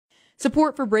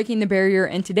Support for Breaking the Barrier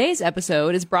in today's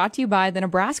episode is brought to you by the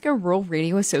Nebraska Rural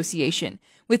Radio Association.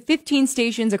 With 15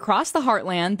 stations across the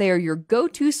heartland, they are your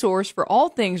go-to source for all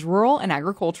things rural and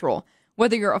agricultural.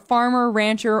 Whether you're a farmer,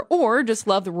 rancher, or just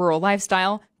love the rural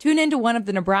lifestyle, tune into one of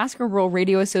the Nebraska Rural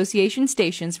Radio Association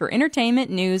stations for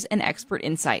entertainment, news, and expert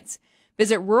insights.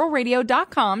 Visit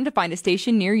ruralradio.com to find a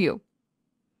station near you.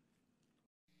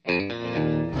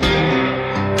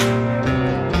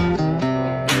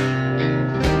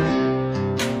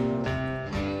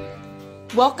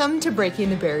 Welcome to Breaking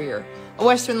the Barrier, a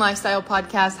Western lifestyle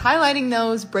podcast highlighting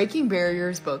those breaking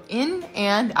barriers both in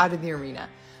and out of the arena.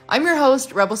 I'm your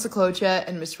host, Rebel Sjeklocha,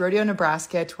 and Miss Rodeo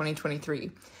Nebraska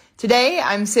 2023. Today,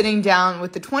 I'm sitting down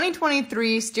with the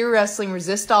 2023 Steer Wrestling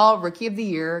Resistol Rookie of the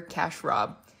Year, Cash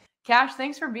Robb. Cash,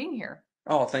 thanks for being here.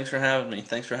 Oh, thanks for having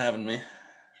me.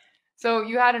 So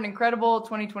you had an incredible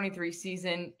 2023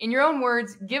 season. In your own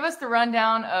words, give us the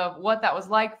rundown of what that was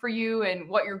like for you and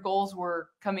what your goals were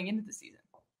coming into the season.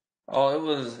 Oh, it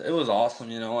was awesome.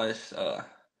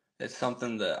 It's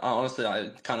something that honestly I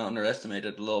kind of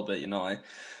underestimated a little bit.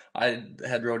 I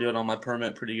had rodeoed on my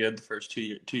permit pretty good the first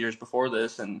two years before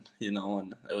this, and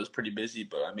and it was pretty busy.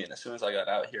 But I mean, as soon as I got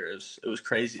out here, it was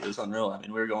crazy. It was unreal. I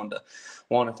mean, we were going to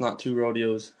one, if not two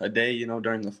rodeos a day,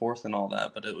 during the fourth and all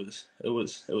that. But it was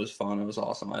fun. It was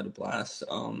awesome. I had a blast.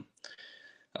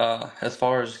 As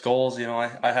far as goals,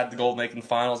 I had the goal of making the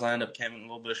finals. I ended up coming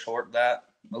a little short of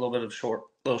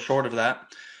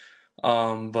that.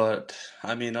 But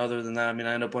I mean, other than that, I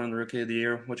ended up winning the Rookie of the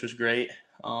Year, which was great.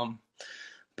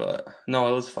 But no,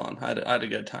 it was fun. I had a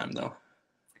good time though.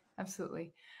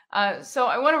 Absolutely. So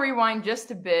I want to rewind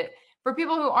just a bit. For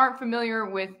people who aren't familiar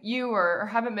with you or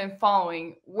haven't been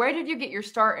following, where did you get your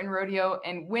start in rodeo,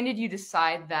 and when did you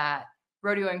decide that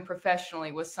rodeoing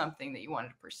professionally was something that you wanted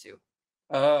to pursue?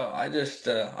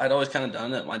 I'd always kind of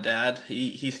done it. My dad,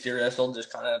 he steer wrestled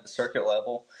just kind of at the circuit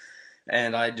level,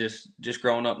 and I just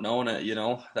growing up knowing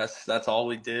it, that's all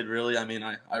we did really. I mean,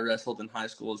 I wrestled in high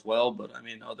school as well, but I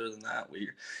mean, other than that, we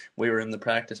were in the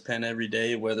practice pen every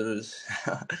day, whether it was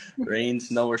rain,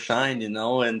 snow, or shine, and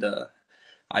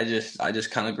I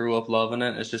just kind of grew up loving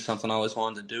it. It's just something I always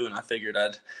wanted to do, and I figured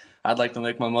I'd like to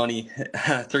make my money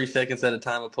 3 seconds at a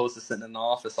time opposed to sitting in the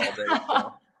office all day.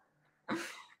 So.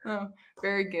 Oh,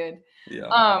 very good.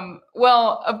 Yeah.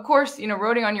 Well, of course,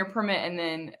 roading on your permit and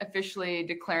then officially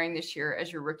declaring this year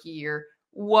as your rookie year.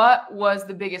 What was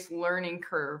the biggest learning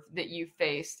curve that you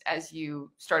faced as you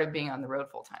started being on the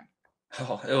road full time?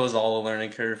 Oh, it was all a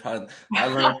learning curve. I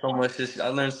learned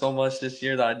so much this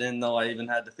year that I didn't know I even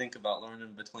had to think about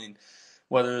learning between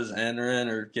whether it was entering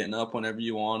or getting up whenever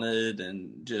you wanted,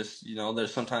 and just,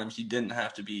 there's sometimes you didn't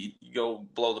have to go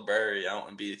blow the barrier out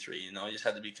and be a three, you just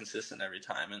had to be consistent every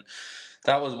time. And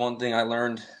that was one thing I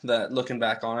learned that looking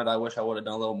back on it, I wish I would have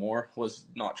done a little more, was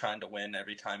not trying to win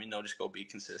every time, just go be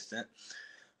consistent.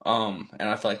 And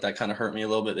I feel like that kind of hurt me a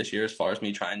little bit this year as far as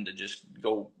me trying to just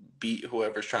go beat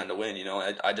whoever's trying to win.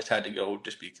 I just had to go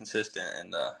just be consistent.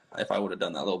 And if I would have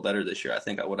done that a little better this year, I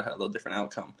think I would have had a little different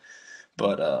outcome.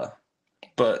 But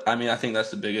I mean, I think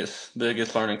that's the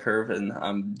biggest learning curve, and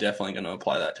I'm definitely going to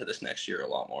apply that to this next year a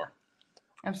lot more.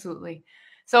 Absolutely.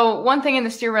 So one thing in the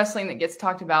steer wrestling that gets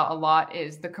talked about a lot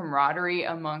is the camaraderie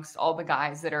amongst all the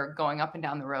guys that are going up and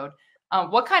down the road.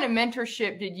 What kind of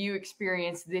mentorship did you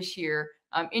experience this year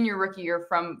in your rookie year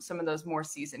from some of those more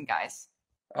seasoned guys?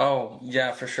 Oh,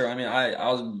 yeah, for sure. I mean,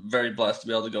 I was very blessed to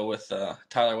be able to go with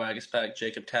Tyler Waguespack,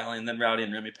 Jacob Talley, and then Rowdy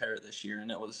and Ramey Parrott this year,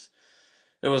 and it was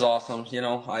awesome.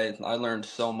 I learned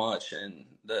so much, and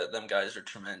them guys are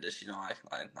tremendous. I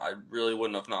really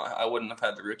wouldn't have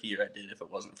had the rookie year I did if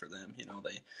it wasn't for them.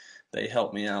 They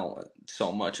helped me out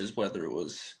so much, as whether it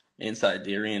was inside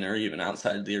the arena or even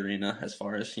outside the arena, as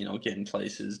far as, getting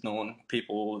places, knowing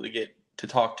people to get to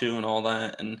talk to and all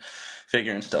that, and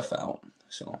figuring stuff out.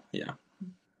 So, yeah.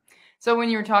 So when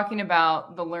you were talking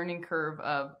about the learning curve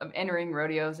of entering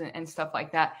rodeos and stuff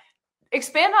like that,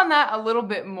 expand on that a little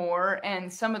bit more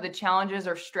and some of the challenges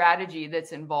or strategy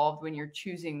that's involved when you're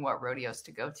choosing what rodeos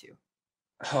to go to.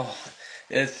 Oh,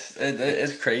 it's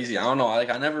crazy. I don't know.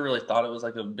 I never really thought it was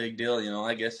like a big deal.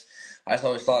 I guess I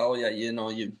always thought, oh yeah,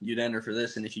 you'd enter for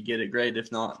this, and if you get it, great.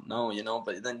 If not, no.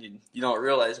 But then you don't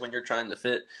realize when you're trying to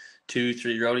fit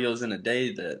 2-3 rodeos in a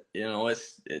day that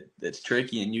it's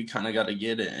tricky, and you kind of got to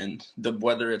get it. And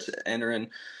whether it's entering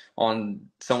on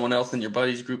someone else in your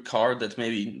buddy's group card that's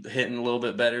maybe hitting a little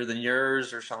bit better than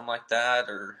yours or something like that,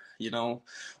 or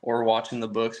or watching the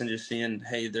books and just seeing,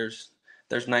 hey, there's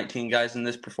 19 guys in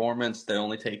this performance, they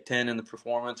only take 10 in the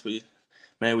performance, we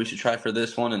maybe we should try for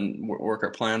this one and work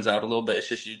our plans out a little bit. It's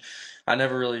just I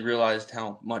never really realized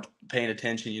how much paying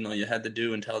attention, you had to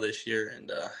do until this year,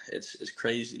 and it's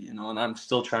crazy, and I'm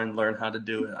still trying to learn how to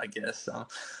do it, I guess.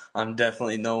 I'm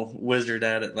definitely no wizard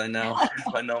at it by now,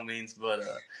 by no means, but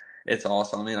it's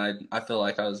awesome. I mean, I feel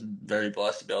like I was very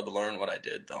blessed to be able to learn what I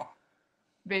did, though.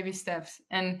 Baby steps.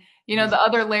 And, the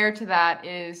other layer to that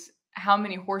is how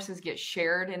many horses get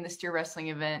shared in the steer wrestling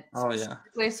event. Oh,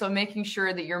 yeah. So making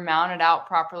sure that you're mounted out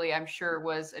properly, I'm sure,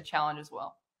 was a challenge as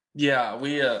well. Yeah,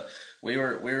 we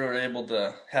were able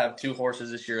to have 2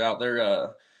 horses this year out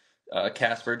there,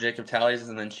 Casper, Jacob Tallies,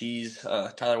 and then Cheese,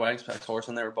 Tyler Waguespack's horse,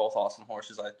 and they were both awesome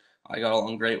horses. I got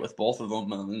along great with both of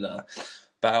them, and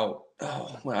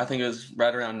I think it was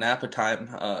right around Napa time,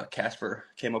 Casper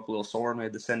came up a little sore, and we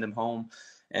had to send him home,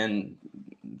 and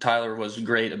Tyler was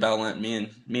great about letting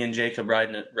me and Jacob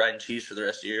riding Cheese for the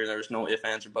rest of the year. There was no ifs,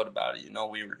 ands, or buts about it.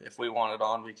 If we wanted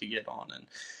on, we could get on, and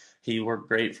he worked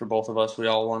great for both of us. We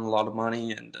all won a lot of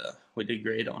money, and we did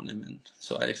great on him. And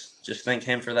so I just thank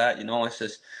him for that. It's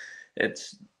just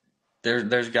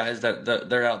there's guys that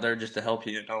they're out there just to help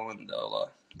you, and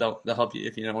they'll help you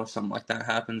if something like that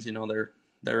happens.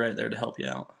 They're right there to help you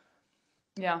out.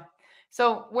 Yeah.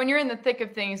 So when you're in the thick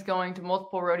of things, going to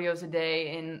multiple rodeos a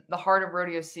day in the heart of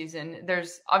rodeo season,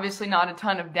 there's obviously not a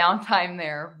ton of downtime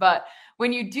there. But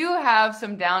when you do have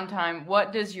some downtime,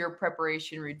 what does your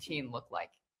preparation routine look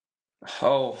like?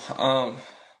 Oh,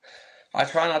 I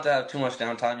try not to have too much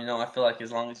downtime. I feel like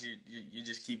as long as you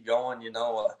just keep going, you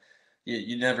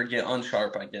never get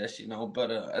unsharp, I guess.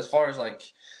 But as far as like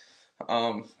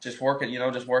just working,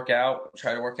 just work out,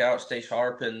 try to work out, stay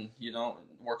sharp, and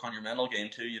work on your mental game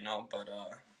too. But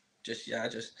just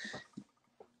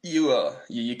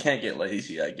you can't get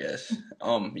lazy, I guess.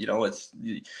 It's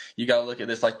you got to look at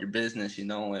this like your business.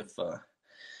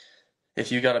 If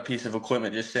you got a piece of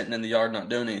equipment just sitting in the yard not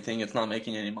doing anything, it's not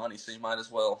making any money. So you might as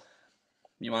well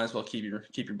keep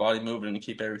your body moving and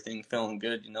keep everything feeling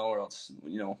good, or else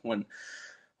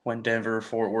when Denver or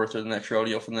Fort Worth or the next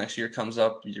rodeo for the next year comes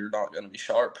up, you're not going to be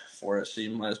sharp for it. So you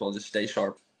might as well just stay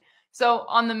sharp. So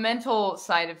on the mental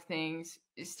side of things,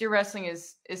 steer wrestling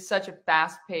is such a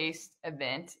fast-paced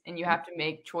event, and you have to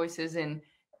make choices in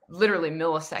literally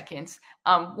milliseconds.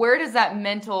 Where does that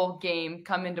mental game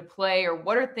come into play, or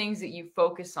what are things that you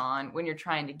focus on when you're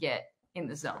trying to get in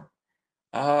the zone?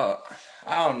 I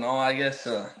don't know. I guess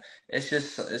it's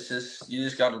just you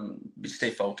just gotta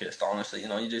stay focused. Honestly,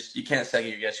 you can't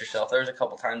second guess yourself. There's a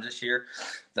couple times this year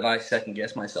that I second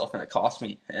guessed myself and it cost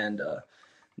me. And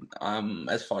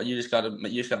you just gotta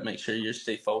make sure you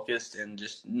stay focused and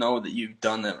just know that you've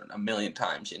done it a million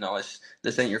times.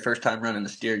 This ain't your first time running a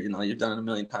steer. You've done it a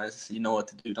million times. You know what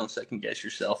to do. Don't second guess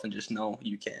yourself and just know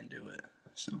you can do it.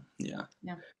 So yeah.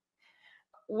 Yeah.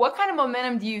 What kind of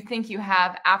momentum do you think you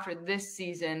have after this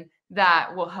season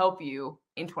that will help you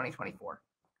in 2024?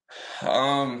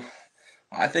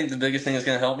 I think the biggest thing that's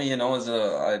going to help me, is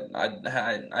I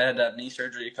had that knee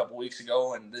surgery a couple weeks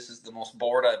ago, and this is the most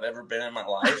bored I've ever been in my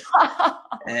life.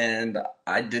 And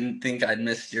I didn't think I'd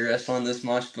miss steer wrestling this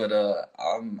much, but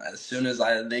as soon as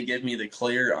they give me the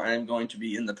clear, I am going to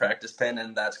be in the practice pen,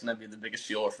 and that's going to be the biggest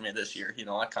fuel for me this year.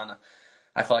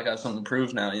 I feel like I have something to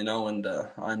prove now, and I'm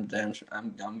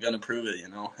gonna prove it,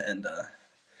 and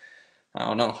I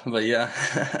don't know, but yeah.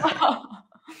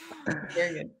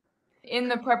 Very good. In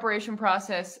the preparation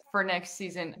process for next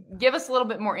season, give us a little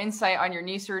bit more insight on your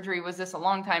knee surgery. Was this a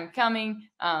long time coming?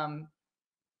 And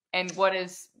what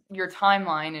is your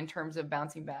timeline in terms of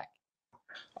bouncing back?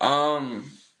 No,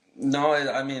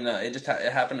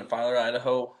 it happened at Filer,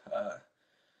 Idaho.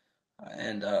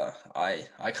 And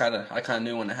I kind of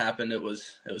knew when it happened. It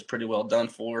was pretty well done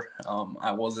for.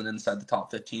 I wasn't inside the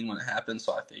top 15 when it happened,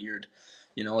 so I figured,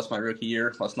 it's my rookie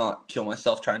year. Let's not kill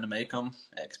myself trying to make them.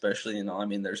 Especially,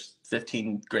 there's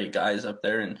 15 great guys up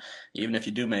there, and even if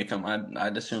you do make them,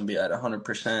 I'd assume be at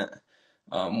 100%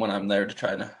 when I'm there to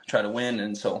try to win.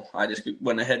 And so I just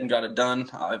went ahead and got it done.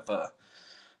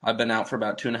 I've been out for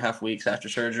about 2.5 weeks after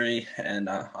surgery, and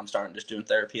I'm starting just doing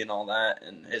therapy and all that,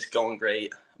 and it's going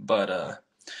great. But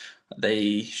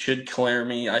they should clear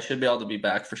me. I should be able to be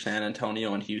back for San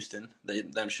Antonio and Houston.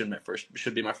 Them should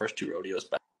be my first 2 rodeos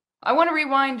back. I want to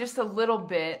rewind just a little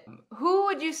bit. Who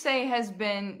would you say has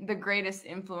been the greatest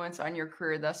influence on your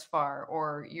career thus far,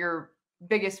 or your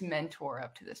biggest mentor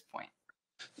up to this point?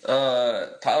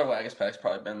 Tyler Waguespack's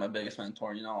probably been my biggest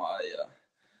mentor.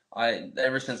 I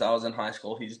ever since I was in high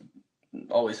school, he's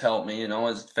always helped me. You know,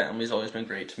 his family's always been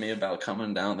great to me about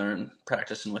coming down there and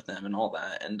practicing with them and all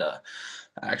that. And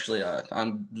actually,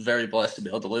 I'm very blessed to be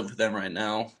able to live with them right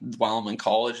now while I'm in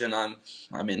college. And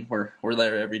I mean, we're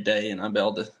there every day, and I'm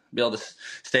able to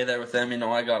stay there with them. You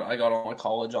know, I got all my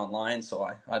college online, so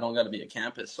I don't got to be at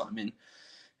campus. So I mean,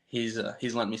 he's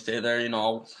letting me stay there. You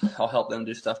know, I'll help them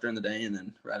do stuff during the day, and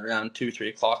then right around 2-3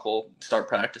 o'clock we'll start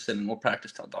practicing, and we'll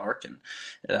practice till dark. And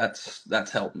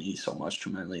that's helped me so much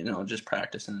tremendously. You know, just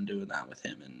practicing and doing that with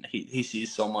him, and he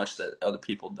sees so much that other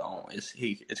people don't.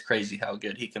 It's crazy how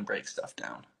good he can break stuff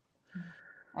down.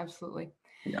 Absolutely.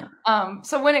 Yeah.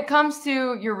 So when it comes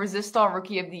to your Resistol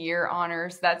Rookie of the Year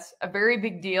honors, that's a very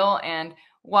big deal. And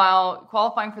while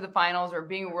qualifying for the finals or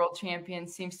being a world champion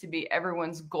seems to be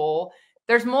everyone's goal,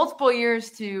 there's multiple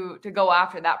years to go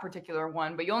after that particular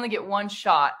one, but you only get one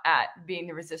shot at being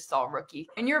the Resistol Rookie.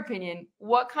 In your opinion,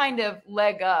 what kind of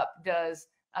leg up does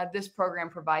this program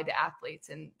provide to athletes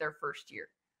in their first year?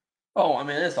 Oh, I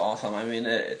mean, it's awesome. I mean,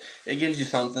 it gives you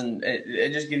something.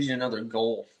 It just gives you another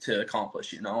goal to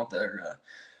accomplish. You know, there.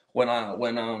 When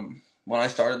I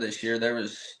started this year, there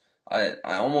was I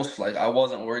almost like I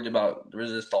wasn't worried about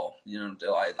Resistol. You know,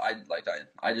 until I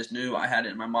just knew I had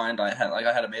it in my mind. I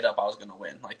had it made up. I was gonna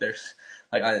win. Like there's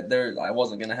like I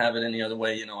wasn't gonna have it any other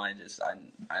way. You know, I knew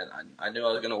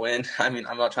I was gonna win. I mean,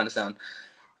 I'm not trying to sound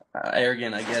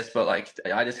arrogant, I guess, but like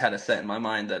I just had it set in my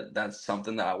mind that that's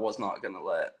something that I was not gonna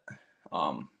let.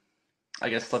 Um, I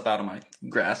guess slip out of my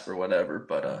grasp or whatever.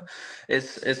 But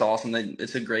it's awesome.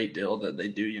 It's a great deal that they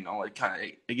do. You know, it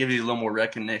gives you a little more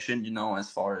recognition. You know, as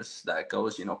far as that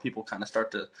goes. You know, people kind of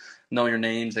start to know your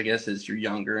names, I guess, as you're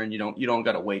younger, and you don't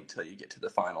got to wait till you get to the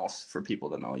finals for people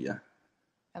to know you.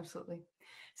 Absolutely.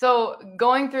 So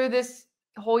going through this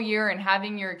whole year and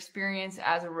having your experience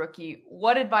as a rookie,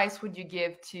 what advice would you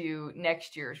give to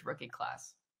next year's rookie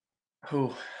class?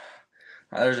 Whew,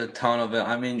 there's a ton of it.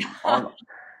 I mean,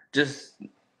 just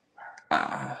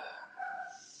I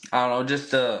don't know,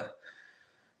 just go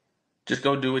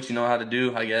do what you know how to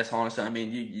do. I guess honestly, I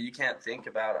mean, you can't think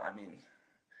about it. I mean,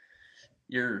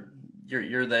 you're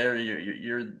you're there.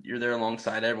 You're there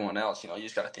alongside everyone else. You know, you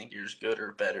just got to think you're as good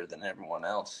or better than everyone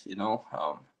else. You know,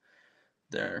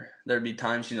 there'd be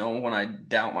times, you know, when I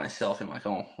doubt myself and like,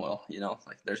 oh well, you know,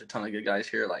 like there's a ton of good guys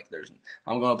here. Like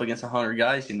I'm going up against 100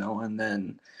 guys, you know, and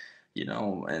then you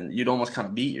know, and you'd almost kind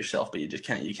of beat yourself, but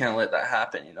you can't let that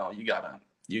happen. You know, you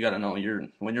gotta know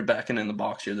when you're backing in the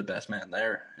box, you're the best man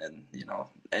there, and you know,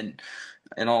 and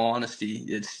in all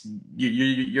honesty,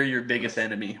 you're your biggest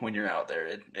enemy when you're out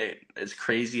there. It's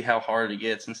crazy how hard it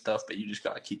gets and stuff, but you just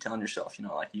gotta keep telling yourself, you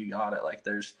know, like you got it. Like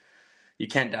you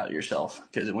can't doubt yourself,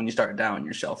 because when you start doubting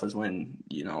yourself is when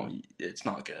you know it's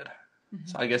not good. Mm-hmm.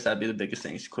 So I guess that'd be the biggest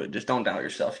thing is quit. Just don't doubt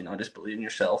yourself. You know, just believe in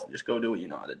yourself. Just go do what you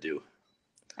know how to do.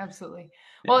 Absolutely.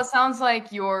 Well, it sounds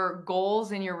like your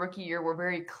goals in your rookie year were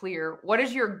very clear. What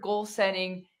does your goal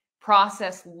setting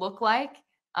process look like?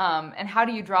 And how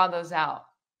do you draw those out?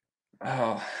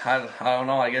 Oh, I don't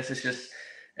know. I guess it's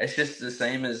just the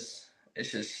same as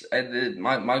it's just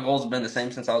my goals have been the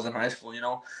same since I was in high school. You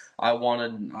know, I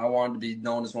wanted to be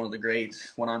known as one of the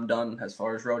greats when I'm done as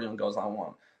far as rodeo goes. I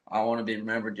want to be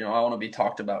remembered. You know, I want to be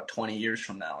talked about 20 years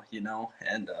from now. You know,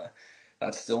 and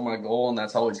that's still my goal, and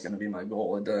that's always going to be my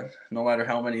goal. And, no matter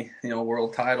how many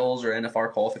world titles or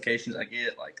NFR qualifications I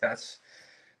get, like that's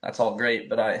all great.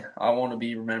 But I want to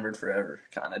be remembered forever,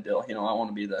 kind of deal. You know, I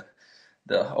want to be the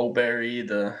O'Barry,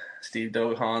 the Steve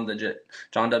Dohan, the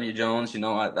John W. Jones. You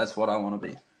know, that's what I want to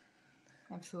be.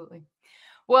 Absolutely.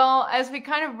 Well, as we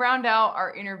kind of round out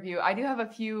our interview, I do have a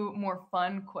few more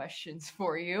fun questions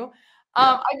for you.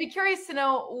 I'd be curious to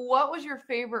know, what was your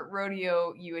favorite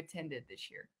rodeo you attended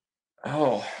this year?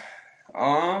 Oh,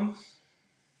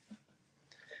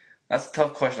 that's a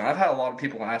tough question. I've had a lot of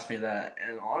people ask me that,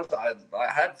 and honestly, I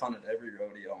had fun at every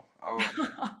rodeo.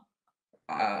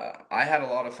 I had a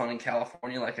lot of fun in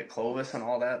California, like at Clovis and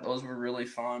all that. Those were really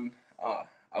fun.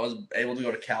 I was able to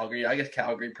go to Calgary. I guess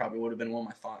Calgary probably would have been one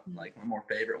of my more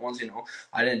favorite ones. You know,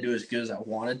 I didn't do as good as I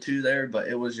wanted to there, but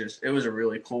it was a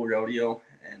really cool rodeo,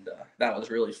 and that was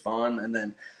really fun. And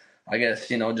then I guess,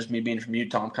 you know, just me being from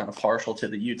Utah, I'm kind of partial to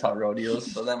the Utah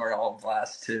rodeos, so them are all a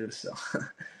blast too. So,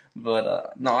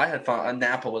 but no, I had fun.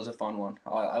 Napa was a fun one.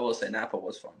 I will say Napa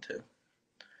was fun too.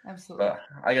 Absolutely. But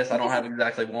I guess I don't have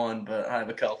exactly one, but I have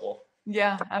a couple.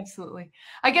 Yeah, absolutely.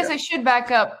 I guess I should back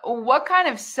up. What kind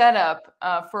of setup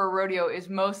for a rodeo is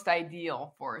most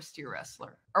ideal for a steer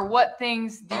wrestler? Or what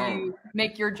things do you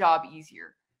make your job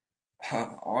easier?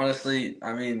 Honestly,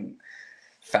 I mean,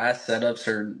 fast setups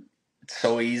are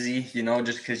so easy, you know,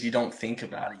 just because you don't think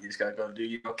about it. You just got to go do,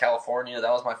 you know, California,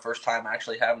 that was my first time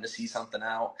actually having to see something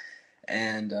out.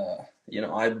 and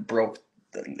I broke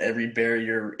every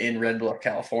barrier in Red Bluff,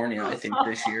 California, I think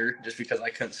this year, just because I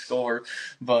couldn't score.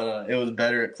 But it was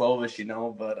better at Clovis,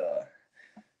 But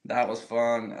that was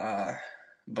fun.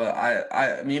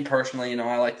 But me personally,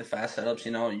 I like the fast setups.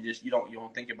 You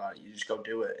don't think about it. You just go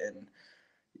do it, and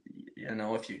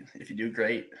if you do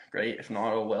great. If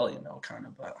not, oh well, kind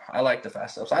of. But I like the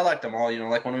fast setups. I liked them all.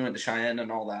 Like when we went to Cheyenne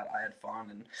and all that, I had fun,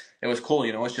 and it was cool.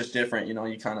 It's just different.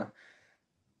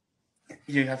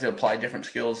 You have to apply different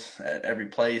skills at every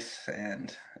place,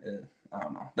 and I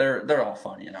don't know. They're all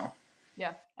fun.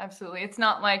 Yeah, absolutely. It's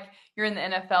not like you're in the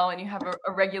NFL and you have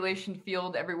a regulation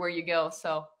field everywhere you go.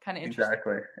 So kind of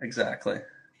interesting. Exactly.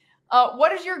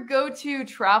 What is your go-to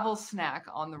travel snack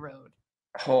on the road?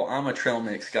 Oh, I'm a trail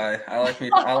mix guy. I like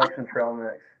some trail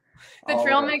mix. The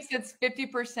trail mix, it's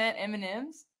 50%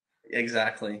 M&Ms.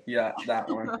 Exactly. Yeah, that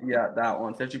one. Yeah, that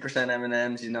one. 50%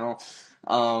 M&Ms.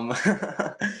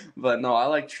 But no, I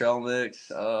like trail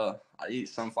mix. I eat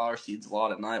sunflower seeds a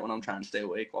lot at night when I'm trying to stay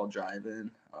awake while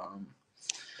driving.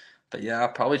 But yeah,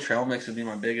 probably trail mix would be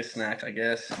my biggest snack, I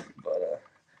guess. But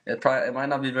it might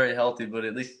not be very healthy, but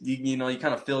at least you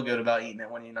kind of feel good about eating it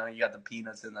when you got the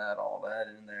peanuts in that, all that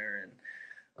in there, and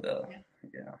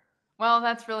yeah. Well,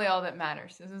 that's really all that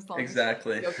matters. Is as long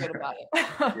exactly. as you feel good about it.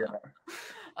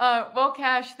 Yeah. Well,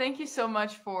 Cash, thank you so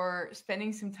much for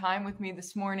spending some time with me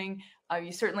this morning.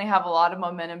 You certainly have a lot of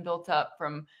momentum built up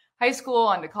from high school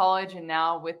on to college and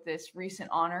now with this recent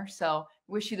honor. So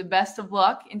wish you the best of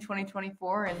luck in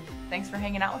 2024, and thanks for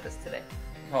hanging out with us today.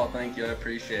 Oh, thank you. I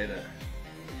appreciate it.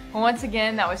 Well, once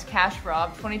again, that was Cash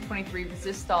Robb, 2023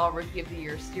 Resistol Rookie of the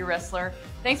Year steer wrestler.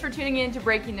 Thanks for tuning in to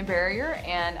Breaking the Barrier.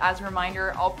 And as a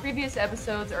reminder, all previous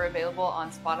episodes are available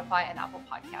on Spotify and Apple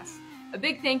Podcasts. A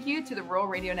big thank you to the Rural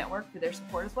Radio Network for their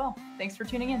support as well. Thanks for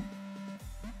tuning in.